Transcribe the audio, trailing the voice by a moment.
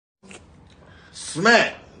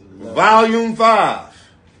Smack, Volume 5,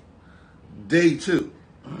 Day 2.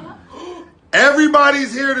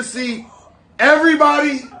 Everybody's here to see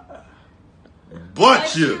everybody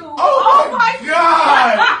but you. Oh my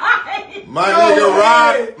God! My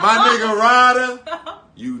nigga Ryda,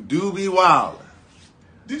 you do be wild.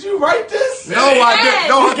 Did you write this? No, I didn't.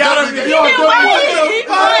 No, I got it. You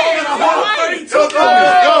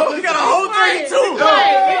got a whole 32.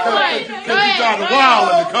 Because you tried to wild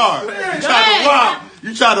in the car.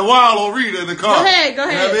 You tried to wild on Ryda in the car. Go ahead. You know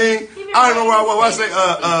what I mean? I don't know what I say.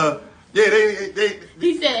 Yeah, they.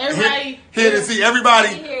 He said everybody here to see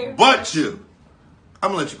everybody but you.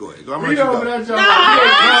 I'm gonna let you go ahead. I'm gonna let you go. I'm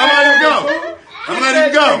gonna let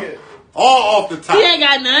you go. All off the top. He ain't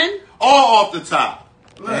got none. All off the top.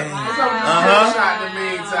 Look, shot in the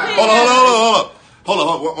meantime. Hold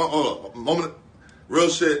on. Moment. Real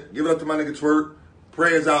shit. Give it up to my nigga Twerk.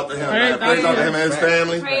 Prayers out to him, man. Prayers out to him and his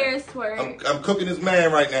family. Prayers, Twerk. I'm cooking his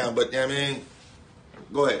man right now, but I mean,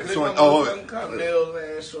 go ahead. Where's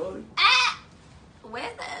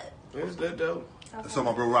that? Where's that though? That's on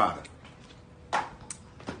my bro Ryda.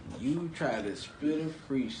 You tried to spit a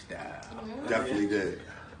freestyle. Definitely did.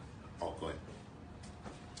 Oh, go ahead.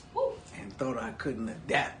 And thought I couldn't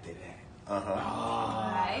adapt to that.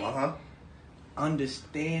 Right.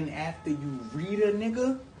 Understand after you read a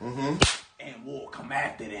nigga, and we'll come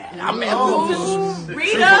after that.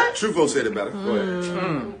 Ryda? Trufo said it better. Go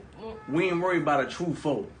ahead. We ain't worried about a true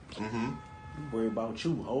foe. We worry about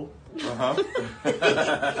you, ho. That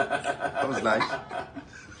was nice.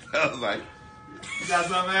 That was nice. You got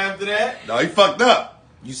something after that? No, he fucked up.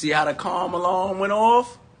 You see how the calm alarm went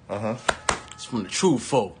off? It's from the true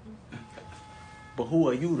foe. But who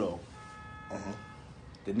are you, though?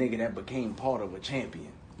 The nigga that became part of a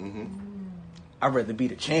champion. I'd rather be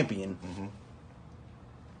the champion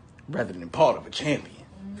rather than part of a champion.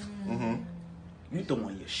 You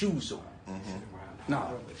throwing your shoes on.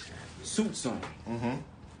 Nah, suits on.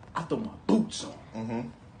 I throw my boots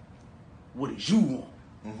on. What is you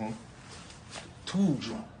on? Too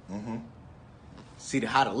drunk. See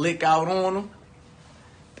how the lick out on them?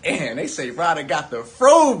 Damn, they say Ryda got the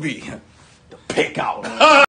Froby. The pick out on him.